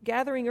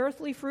 Gathering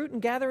earthly fruit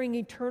and gathering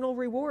eternal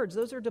rewards.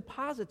 Those are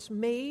deposits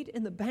made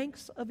in the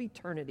banks of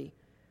eternity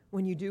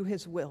when you do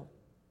his will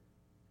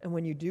and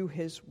when you do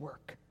his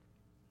work.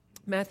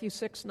 Matthew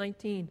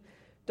 6:19,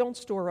 don't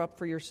store up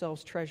for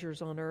yourselves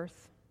treasures on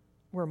earth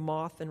where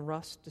moth and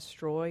rust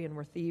destroy and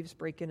where thieves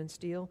break in and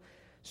steal.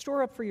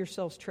 Store up for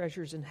yourselves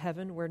treasures in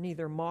heaven where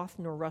neither moth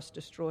nor rust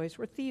destroys,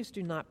 where thieves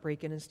do not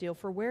break in and steal.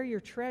 For where your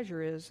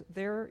treasure is,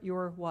 there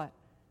your what?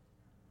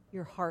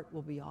 Your heart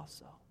will be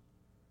also.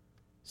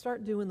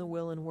 Start doing the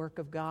will and work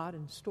of God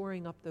and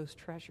storing up those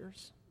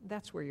treasures.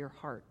 That's where your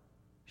heart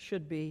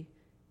should be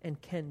and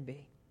can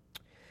be.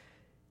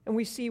 And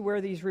we see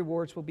where these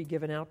rewards will be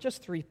given out.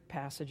 Just 3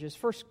 passages.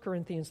 1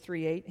 Corinthians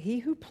 3:8. He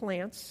who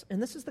plants, and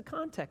this is the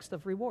context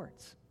of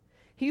rewards.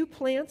 He who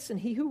plants and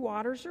he who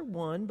waters are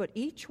one, but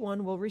each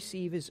one will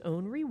receive his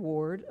own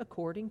reward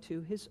according to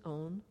his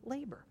own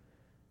labor.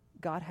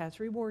 God has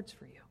rewards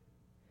for you.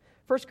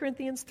 1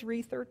 Corinthians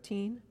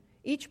 3:13.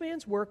 Each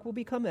man's work will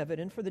become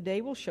evident, for the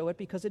day will show it,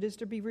 because it is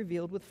to be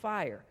revealed with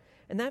fire.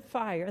 And the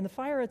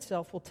fire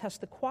itself will test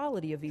the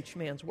quality of each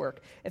man's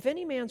work. If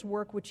any man's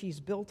work which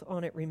he's built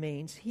on it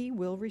remains, he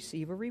will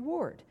receive a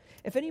reward.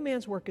 If any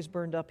man's work is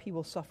burned up, he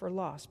will suffer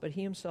loss, but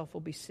he himself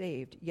will be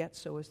saved, yet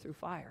so is through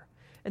fire.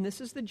 And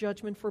this is the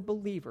judgment for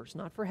believers,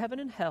 not for heaven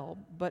and hell,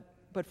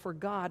 but for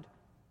God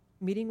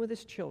meeting with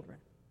his children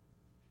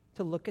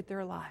to look at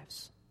their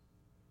lives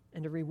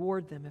and to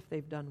reward them if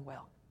they've done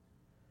well.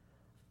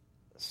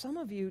 Some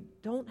of you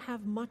don't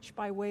have much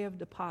by way of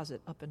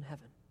deposit up in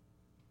heaven.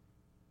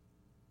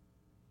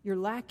 You're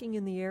lacking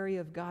in the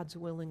area of God's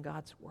will and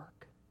God's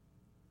work.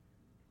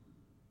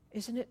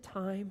 Isn't it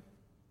time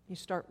you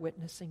start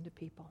witnessing to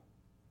people?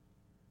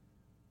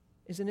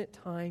 Isn't it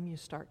time you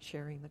start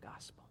sharing the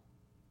gospel?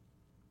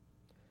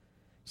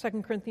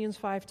 2 Corinthians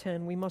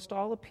 5:10, we must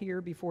all appear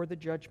before the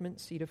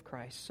judgment seat of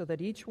Christ, so that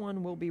each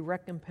one will be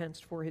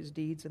recompensed for his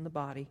deeds in the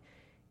body,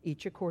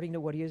 each according to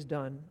what he has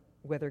done,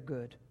 whether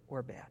good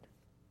or bad.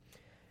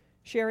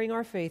 Sharing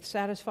our faith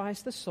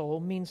satisfies the soul,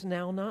 means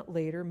now, not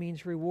later,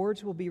 means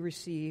rewards will be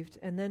received.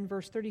 And then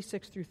verse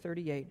 36 through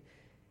 38,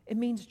 it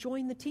means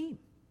join the team.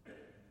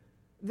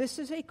 This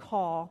is a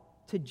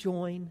call to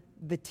join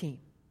the team.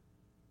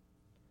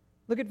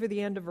 Look at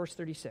the end of verse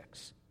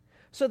 36.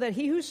 So that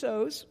he who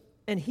sows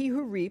and he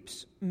who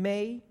reaps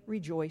may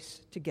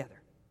rejoice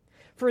together.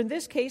 For in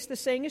this case the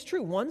saying is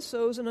true, one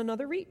sows and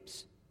another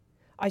reaps.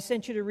 I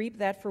sent you to reap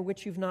that for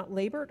which you've not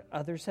labored.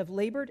 Others have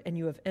labored, and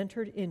you have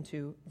entered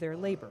into their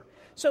labor.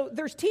 So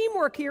there's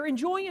teamwork here, and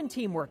joy in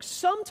teamwork.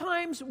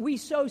 Sometimes we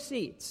sow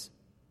seeds.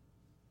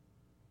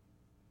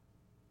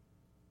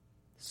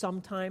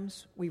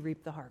 Sometimes we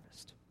reap the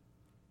harvest.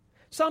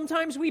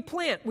 Sometimes we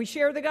plant, we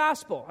share the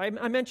gospel.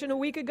 I mentioned a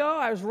week ago,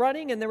 I was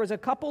running, and there was a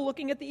couple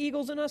looking at the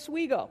Eagles in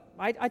Oswego.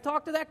 I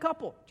talked to that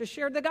couple, just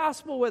shared the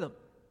gospel with them.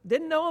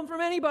 Didn't know them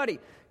from anybody.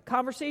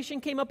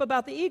 Conversation came up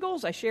about the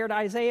eagles. I shared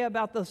Isaiah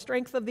about the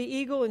strength of the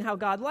eagle and how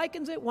God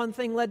likens it. One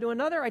thing led to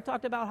another. I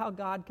talked about how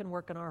God can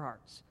work in our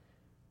hearts.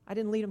 I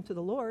didn't lead them to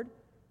the Lord,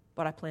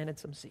 but I planted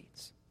some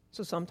seeds.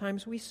 So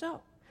sometimes we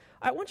sow.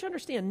 I want you to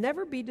understand,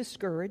 never be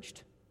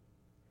discouraged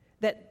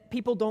that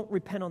people don't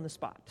repent on the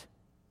spot.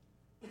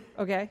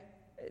 Okay?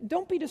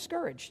 Don't be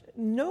discouraged.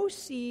 No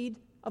seed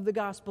of the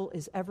gospel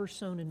is ever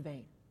sown in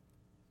vain.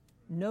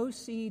 No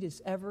seed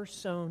is ever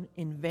sown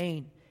in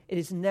vain. It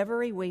is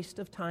never a waste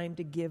of time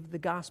to give the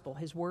gospel.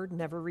 His word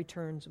never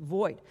returns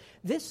void.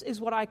 This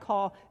is what I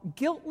call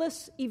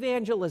guiltless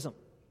evangelism.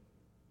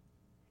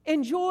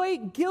 Enjoy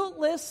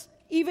guiltless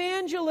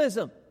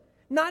evangelism.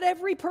 Not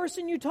every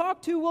person you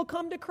talk to will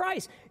come to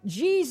Christ.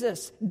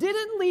 Jesus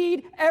didn't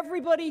lead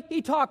everybody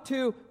he talked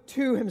to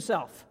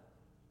himself.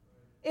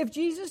 If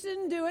Jesus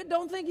didn't do it,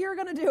 don't think you're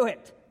going to do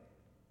it.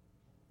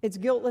 It's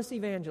guiltless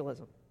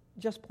evangelism.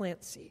 Just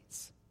plant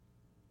seeds.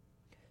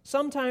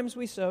 Sometimes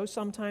we sow,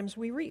 sometimes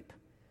we reap.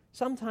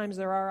 Sometimes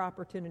there are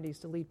opportunities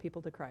to lead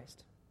people to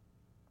Christ.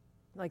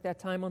 Like that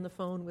time on the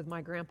phone with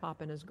my grandpop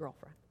and his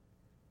girlfriend.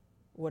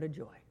 What a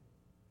joy.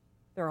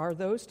 There are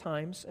those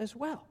times as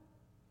well.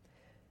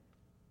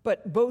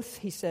 But both,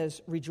 he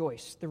says,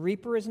 rejoice. The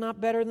reaper is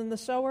not better than the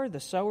sower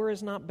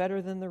is not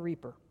better than the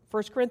reaper.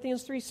 1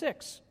 Corinthians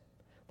 3:6.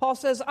 Paul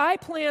says, I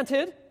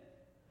planted,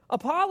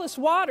 Apollos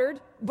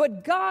watered,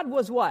 but God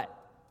was what?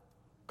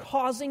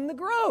 Causing the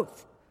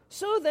growth.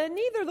 So then,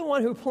 neither the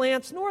one who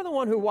plants nor the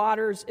one who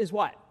waters is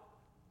what?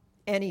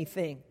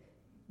 Anything.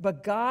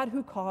 But God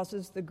who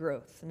causes the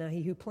growth. Now,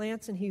 he who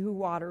plants and he who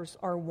waters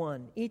are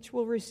one. Each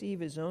will receive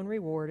his own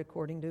reward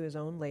according to his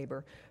own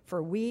labor.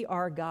 For we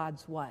are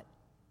God's what?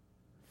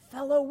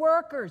 Fellow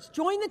workers.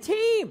 Join the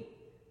team.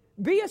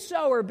 Be a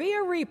sower, be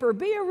a reaper,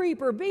 be a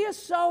reaper, be a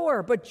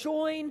sower. But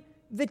join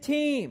the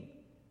team.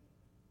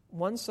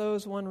 One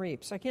sows, one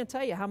reaps. I can't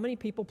tell you how many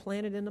people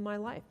planted into my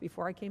life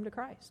before I came to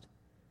Christ.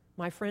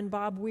 My friend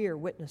Bob Weir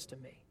witnessed to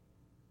me.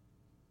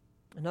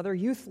 Another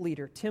youth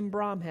leader, Tim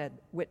Bromhead,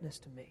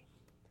 witnessed to me.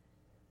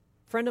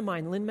 A friend of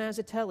mine, Lynn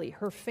Mazzatelli,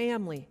 her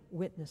family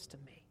witnessed to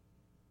me.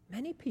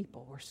 Many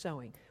people were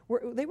sowing.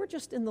 They were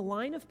just in the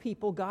line of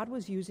people God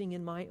was using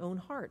in my own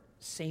heart.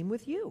 Same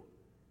with you.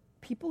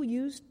 God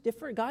used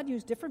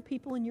different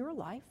people in your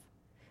life,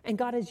 and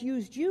God has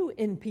used you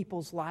in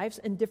people's lives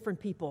and different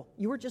people.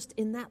 You were just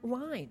in that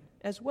line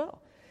as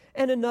well.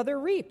 And another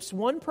reaps.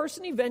 One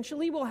person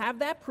eventually will have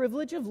that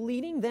privilege of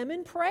leading them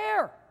in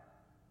prayer.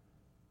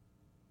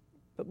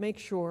 But make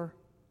sure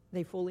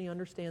they fully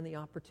understand the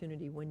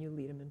opportunity when you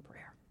lead them in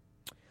prayer.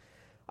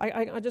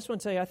 I just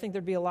want to tell you, I think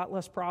there'd be a lot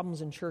less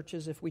problems in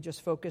churches if we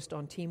just focused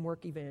on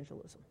teamwork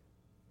evangelism.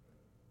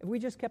 If we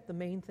just kept the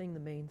main thing.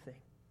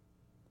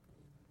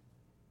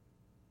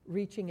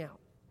 Reaching out,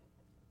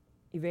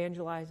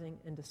 evangelizing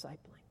and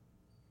discipling.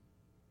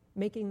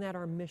 Making that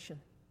our mission.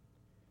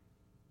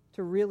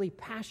 To really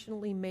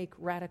passionately make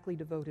radically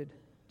devoted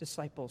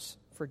disciples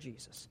for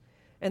Jesus.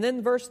 And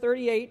then verse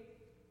 38,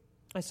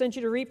 I sent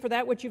you to reap for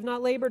that which you've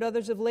not labored,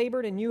 others have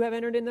labored, and you have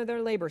entered into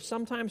their labor.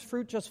 Sometimes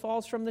fruit just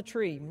falls from the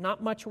tree,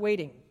 not much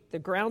waiting. The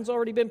ground's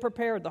already been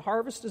prepared, the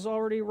harvest is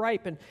already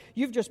ripe, and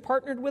you've just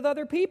partnered with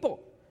other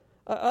people.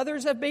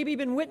 Others have maybe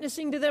been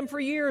witnessing to them for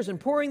years and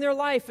pouring their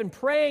life and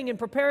praying and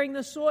preparing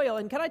the soil.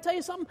 And can I tell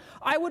you something?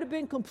 I would have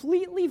been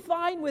completely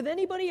fine with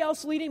anybody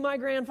else leading my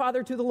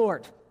grandfather to the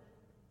Lord.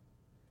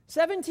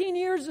 17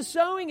 years of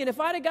sowing, and if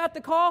I'd have got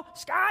the call,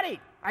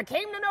 Scotty, I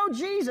came to know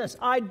Jesus,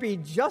 I'd be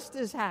just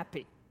as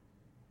happy.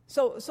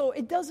 So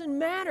it doesn't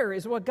matter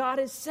is what God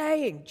is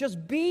saying.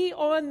 Just be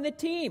on the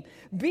team.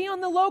 Be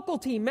on the local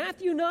team.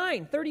 Matthew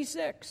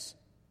 9:36.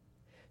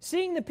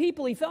 Seeing the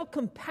people, he felt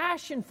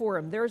compassion for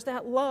them. There's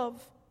that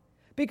love.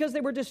 Because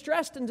they were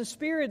distressed and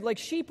dispirited like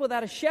sheep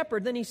without a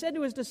shepherd. Then he said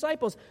to his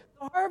disciples,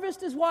 the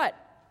harvest is what?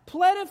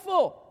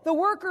 Plentiful. The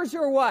workers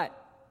are what?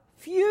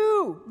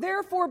 Few.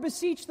 Therefore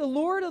beseech the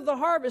Lord of the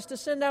harvest to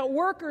send out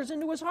workers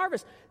into his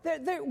harvest.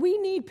 We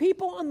need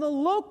people on the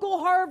local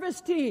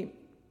harvest team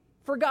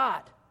for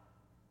God.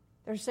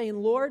 They're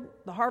saying, Lord,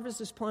 the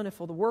harvest is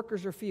plentiful. The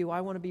workers are few.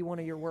 I want to be one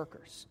of your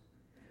workers.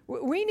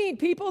 We need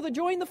people to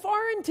join the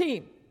foreign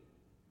team.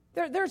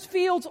 There's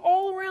fields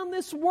all around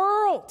this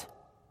world.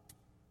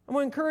 I'm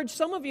going to encourage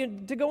some of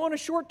you to go on a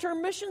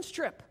short-term missions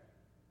trip.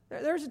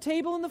 There's a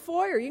table in the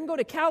foyer. You can go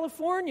to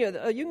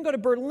California. You can go to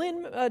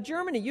Berlin,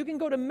 Germany. You can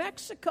go to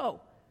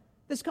Mexico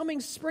this coming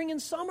spring and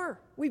summer.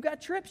 We've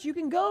got trips. You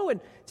can go and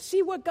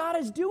see what God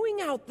is doing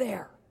out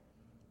there.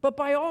 But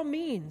by all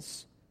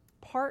means,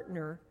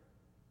 partner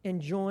and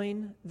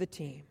join the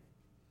team.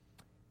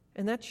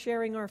 And that's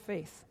sharing our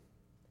faith.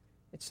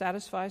 It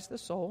satisfies the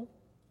soul.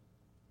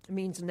 It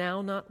means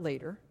now, not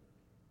later.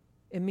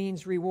 It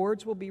means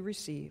rewards will be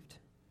received.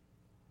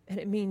 And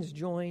it means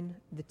join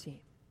the team.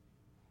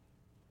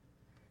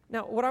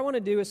 Now, what I want to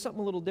do is something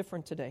a little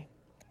different today.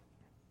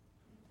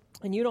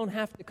 And you don't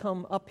have to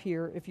come up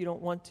here if you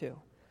don't want to.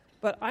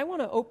 But I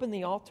want to open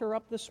the altar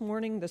up this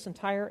morning, this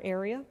entire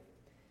area.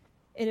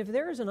 And if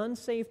there is an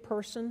unsaved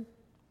person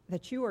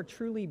that you are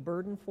truly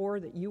burdened for,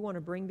 that you want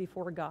to bring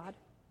before God,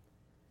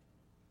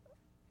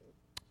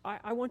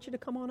 I want you to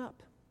come on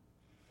up.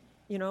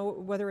 You know,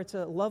 whether it's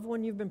a loved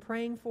one you've been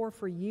praying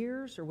for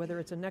years, or whether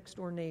it's a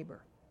next-door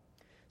neighbor.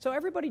 So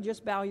everybody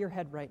just bow your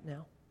head right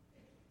now.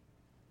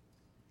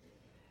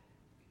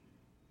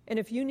 And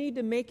if you need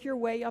to make your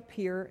way up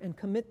here and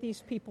commit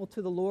these people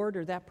to the Lord,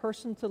 or that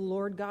person to the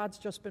Lord, God's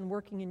just been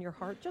working in your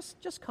heart,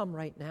 just come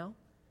right now.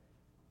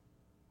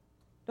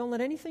 Don't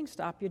let anything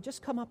stop you.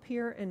 Just come up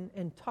here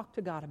and talk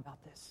to God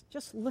about this.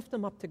 Just lift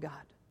them up to God.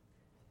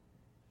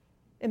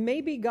 And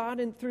maybe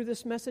God, through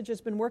this message,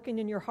 has been working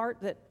in your heart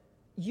that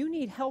you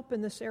need help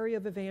in this area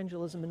of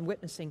evangelism and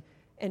witnessing.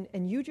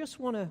 And you just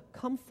want to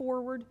come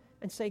forward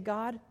and say,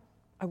 God,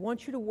 I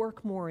want you to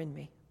work more in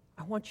me.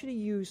 I want you to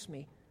use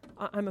me.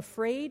 I'm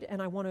afraid,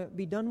 and I want to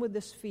be done with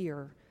this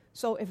fear.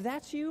 So if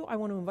that's you, I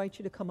want to invite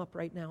you to come up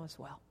right now as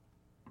well.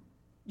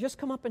 Just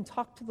come up and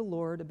talk to the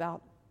Lord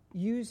about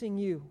using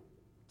you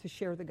to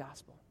share the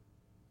gospel.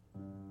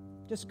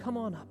 Just come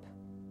on up.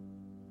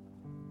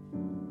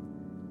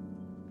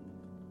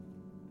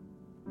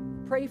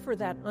 Pray for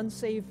that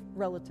unsaved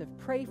relative.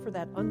 Pray for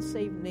that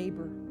unsaved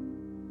neighbor.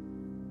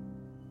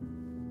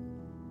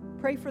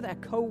 Pray for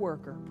that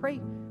coworker.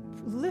 Pray,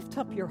 lift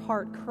up your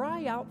heart.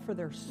 Cry out for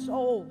their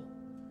soul.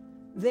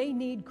 They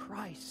need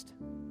Christ.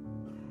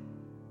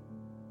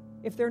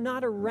 If they're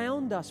not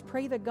around us,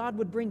 pray that God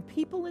would bring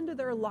people into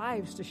their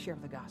lives to share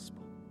the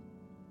gospel.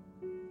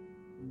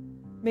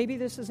 Maybe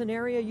this is an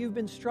area you've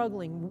been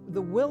struggling,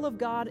 the will of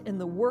God and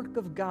the work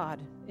of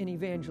God in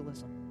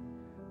evangelism.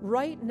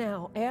 Right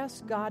now,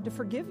 ask God to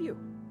forgive you.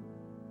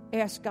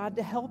 Ask God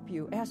to help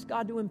you. Ask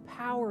God to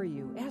empower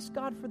you. Ask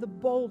God for the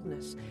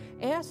boldness.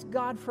 Ask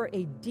God for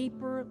a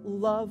deeper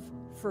love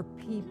for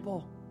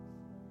people.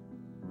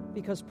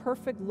 Because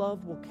perfect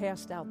love will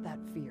cast out that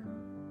fear.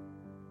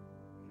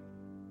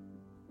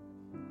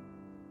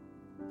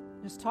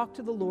 Just talk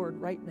to the Lord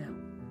right now.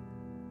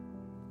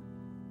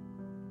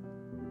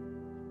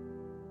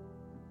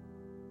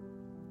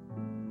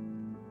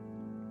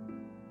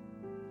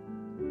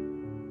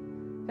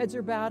 Heads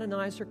are bowed and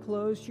eyes are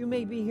closed. You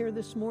may be here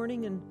this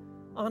morning and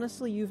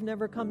honestly, you've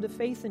never come to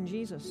faith in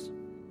Jesus.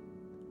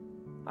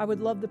 I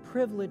would love the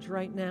privilege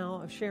right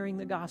now of sharing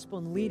the gospel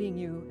and leading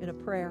you in a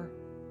prayer.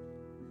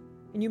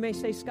 And you may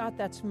say, Scott,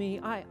 that's me.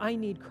 I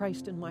need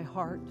Christ in my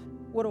heart.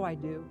 What do I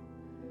do?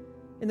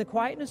 In the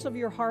quietness of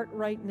your heart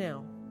right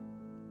now,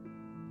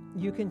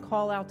 you can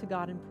call out to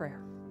God in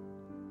prayer.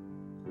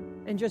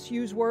 And just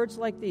use words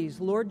like these.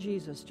 Lord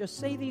Jesus, just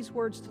say these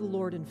words to the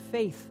Lord in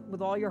faith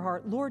with all your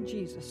heart. Lord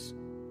Jesus,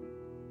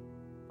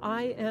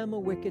 I am a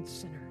wicked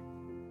sinner.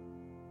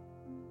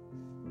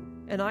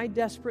 And I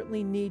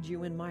desperately need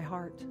you in my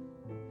heart.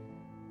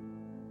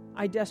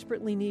 I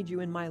desperately need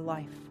you in my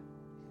life.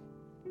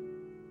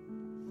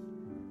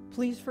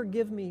 Please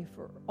forgive me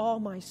for all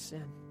my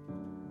sin.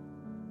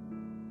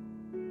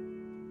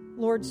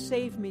 Lord,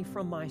 save me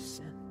from my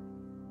sin.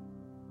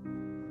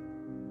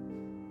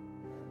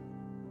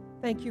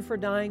 Thank you for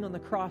dying on the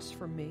cross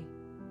for me.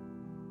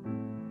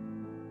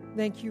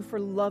 Thank you for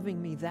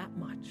loving me that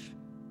much.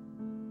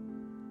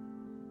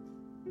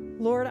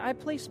 Lord, I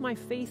place my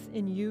faith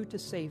in you to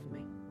save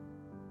me.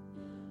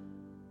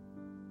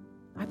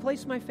 I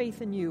place my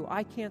faith in you.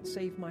 I can't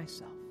save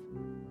myself.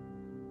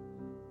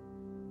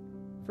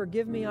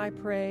 Forgive me, I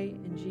pray,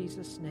 in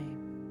Jesus' name.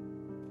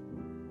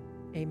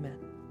 Amen.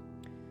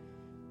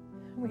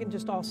 We can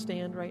just all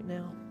stand right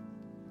now.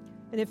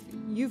 And if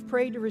you've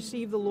prayed to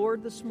receive the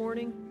Lord this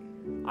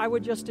morning, I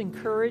would just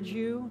encourage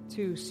you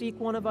to seek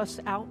one of us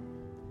out.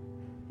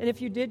 And if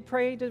you did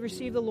pray to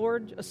receive the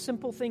Lord, a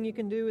simple thing you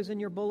can do is in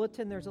your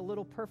bulletin, there's a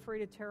little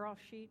perforated tear-off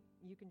sheet.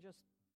 You can just